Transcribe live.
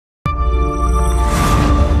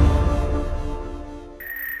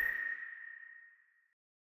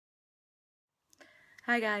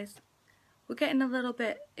Hi guys, we're getting a little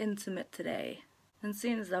bit intimate today, and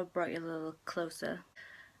seeing as I've brought you a little closer,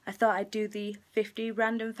 I thought I'd do the 50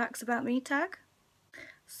 random facts about me tag.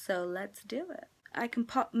 So let's do it. I can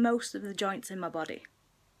pop most of the joints in my body.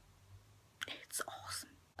 It's awesome.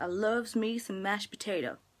 I loves me some mashed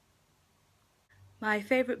potato. My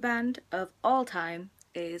favourite band of all time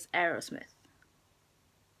is Aerosmith.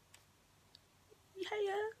 Yeah.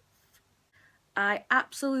 I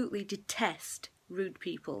absolutely detest rude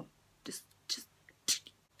people. Just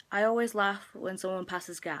I always laugh when someone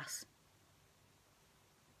passes gas.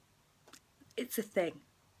 It's a thing.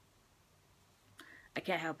 I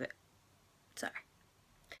can't help it. Sorry.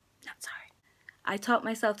 Not sorry. I taught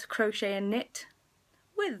myself to crochet and knit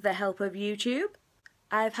with the help of YouTube.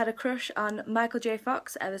 I've had a crush on Michael J.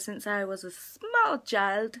 Fox ever since I was a small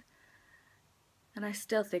child, and I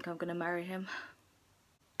still think I'm gonna marry him.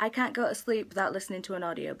 I can't go to sleep without listening to an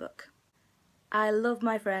audiobook. I love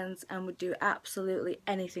my friends and would do absolutely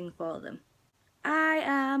anything for them. I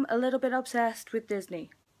am a little bit obsessed with Disney.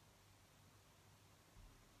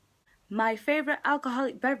 My favourite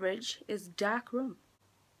alcoholic beverage is dark rum.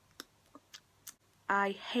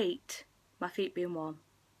 I hate my feet being warm.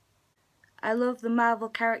 I love the Marvel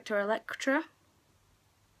character Elektra.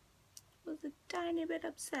 Was a tiny bit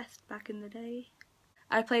obsessed back in the day.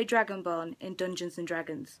 I play Dragonborn in Dungeons and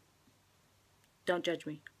Dragons. Don't judge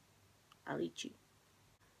me. I'll eat you.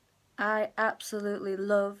 I absolutely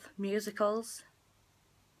love musicals.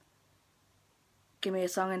 Give me a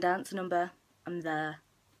song and dance number, I'm there.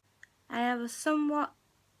 I have a somewhat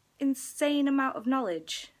insane amount of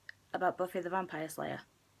knowledge about Buffy the Vampire Slayer.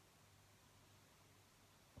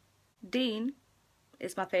 Dean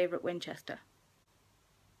is my favourite Winchester,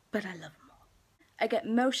 but I love them all. I get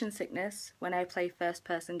motion sickness when I play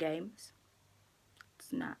first-person games.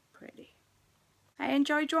 It's not pretty. I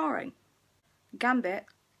enjoy drawing. Gambit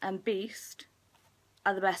and Beast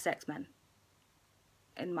are the best X-Men,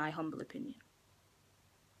 in my humble opinion.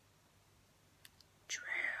 Truth.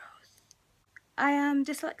 I am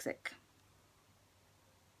dyslexic.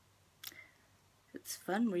 It's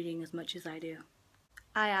fun reading as much as I do.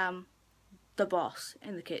 I am the boss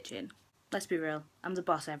in the kitchen. Let's be real, I'm the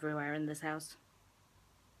boss everywhere in this house.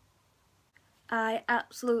 I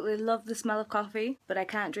absolutely love the smell of coffee, but I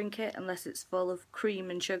can't drink it unless it's full of cream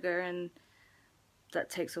and sugar, and that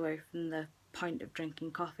takes away from the point of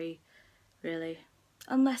drinking coffee, really.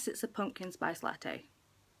 Unless it's a pumpkin spice latte.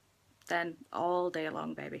 Then all day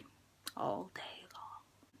long, baby. All day long.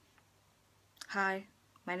 Hi,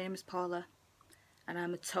 my name is Paula, and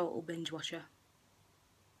I'm a total binge watcher.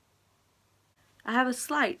 I have a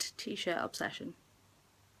slight t-shirt obsession.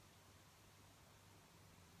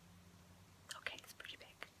 Okay, it's pretty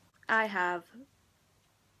big. I have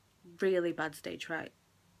really bad stage fright.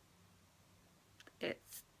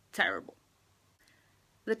 It's terrible.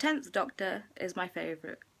 The 10th Doctor is my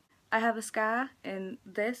favourite. I have a scar in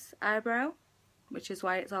this eyebrow, which is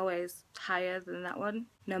why it's always higher than that one.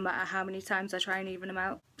 No matter how many times I try and even them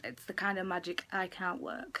out, it's the kind of magic I can't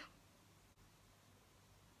work.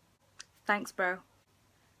 Thanks, bro.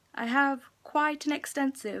 I have quite an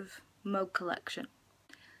extensive mug collection.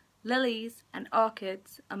 Lilies and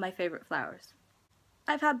orchids are my favourite flowers.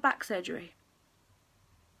 I've had back surgery.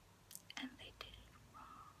 And they did it wrong.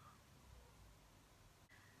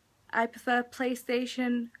 I prefer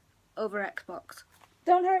PlayStation over Xbox.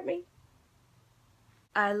 Don't hurt me.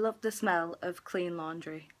 I love the smell of clean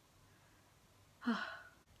laundry.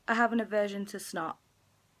 I have an aversion to snot.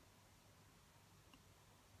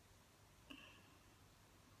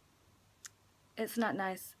 It's not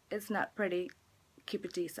nice, it's not pretty, keep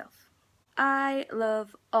it to yourself. I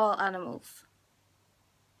love all animals,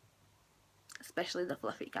 especially the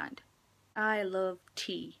fluffy kind. I love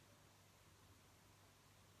tea.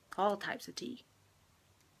 All types of tea.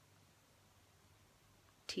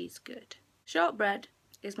 Tea's good. Shortbread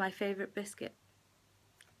is my favourite biscuit,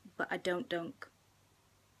 but I don't dunk.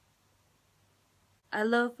 I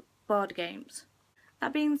love board games.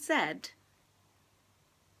 That being said,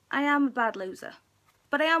 I am a bad loser,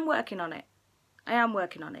 but I am working on it. I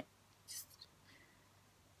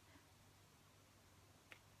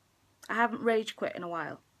haven't rage quit in a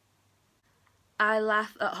while. I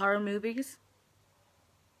laugh at horror movies.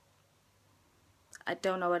 I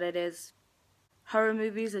don't know what it is. Horror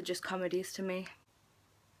movies are just comedies to me.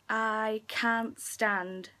 I can't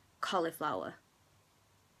stand cauliflower.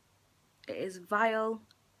 It is vile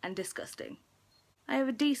and disgusting. I have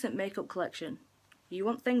a decent makeup collection. You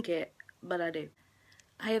won't think it, but I do.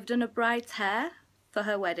 I have done a bride's hair for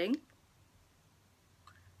her wedding.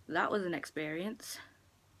 That was an experience.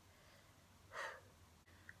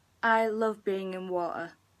 I love being in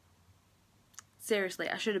water. Seriously,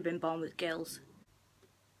 I should have been born with gills.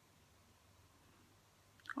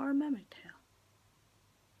 Or a mermaid tail.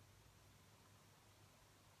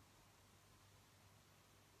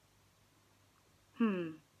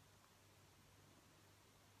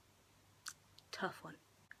 Tough one.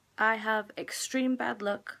 I have extreme bad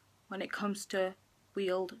luck when it comes to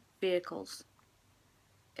wheeled vehicles.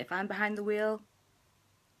 If I'm behind the wheel,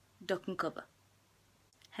 duck and cover.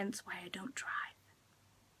 Hence why I don't drive.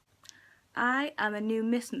 I am a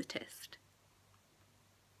numismatist.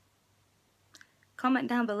 Comment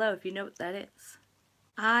down below if you know what that is.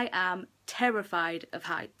 I am terrified of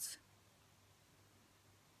heights.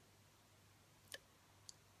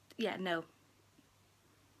 Yeah, no.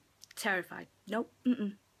 Terrified. Nope.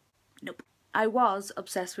 Nope. I was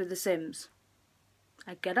obsessed with The Sims.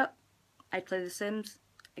 I'd get up, I'd play The Sims,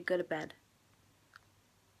 I'd go to bed.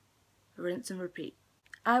 Rinse and repeat.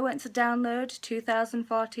 I went to download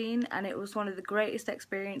 2014 and it was one of the greatest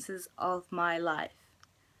experiences of my life.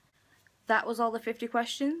 That was all the 50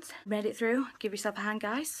 questions. Made it through. Give yourself a hand,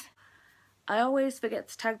 guys. I always forget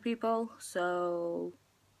to tag people, so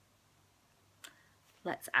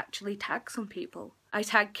let's actually tag some people. I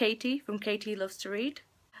tagged Katie from Katie Loves to Read,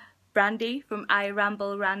 Brandy from I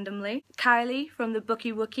Ramble Randomly, Kylie from the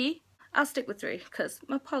Wooky. I'll stick with 3 because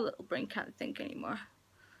my poor little brain can't think anymore.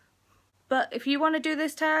 But if you want to do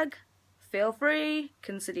this tag, feel free,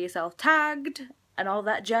 consider yourself tagged, and all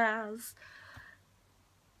that jazz.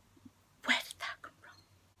 Where did that come from?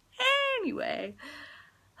 Anyway,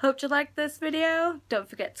 hope you liked this video. Don't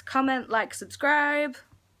forget to comment, like, subscribe,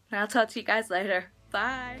 and I'll talk to you guys later.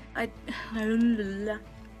 Bye. I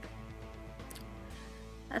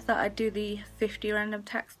thought I'd do the 50 random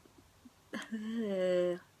tags.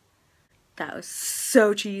 That was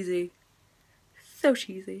so cheesy. So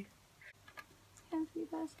cheesy. Can you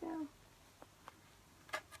guys go?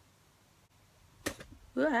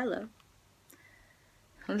 Oh, hello.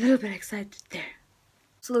 I'm a little bit excited there.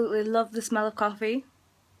 Absolutely love the smell of coffee,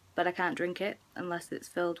 but I can't drink it unless it's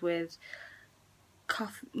filled with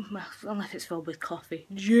coffee. Well, unless it's filled with coffee.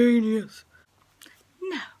 Genius.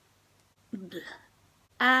 No. Blech.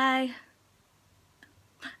 I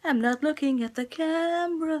am not looking at the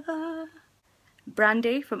camera.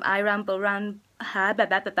 Brandy from I Ramble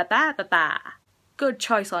Good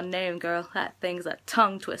choice on name, girl. That thing's a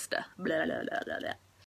tongue twister. Blah, blah, blah, blah, blah.